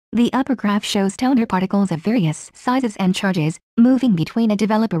The upper graph shows toner particles of various sizes and charges, moving between a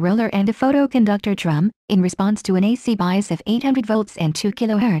developer roller and a photoconductor drum, in response to an AC bias of 800 volts and 2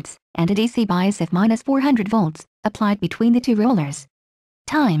 kHz, and a DC bias of -400 volts, applied between the two rollers.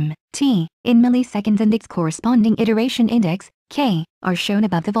 Time, t, in milliseconds and its corresponding iteration index, k, are shown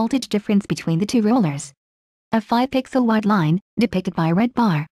above the voltage difference between the two rollers. A 5-pixel wide line, depicted by a red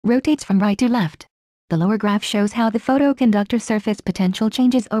bar, rotates from right to left. The lower graph shows how the photoconductor surface potential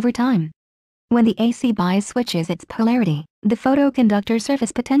changes over time. When the AC bias switches its polarity, the photoconductor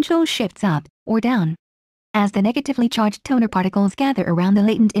surface potential shifts up or down. As the negatively charged toner particles gather around the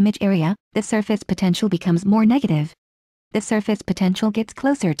latent image area, the surface potential becomes more negative. The surface potential gets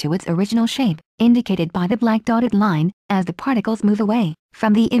closer to its original shape, indicated by the black dotted line, as the particles move away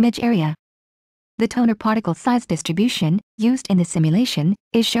from the image area. The toner particle size distribution, used in the simulation,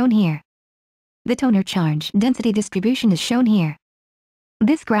 is shown here. The toner charge density distribution is shown here.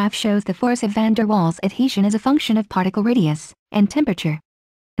 This graph shows the force of van der Waals adhesion as a function of particle radius and temperature.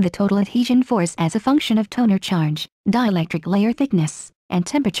 The total adhesion force as a function of toner charge, dielectric layer thickness, and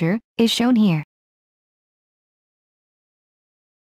temperature, is shown here.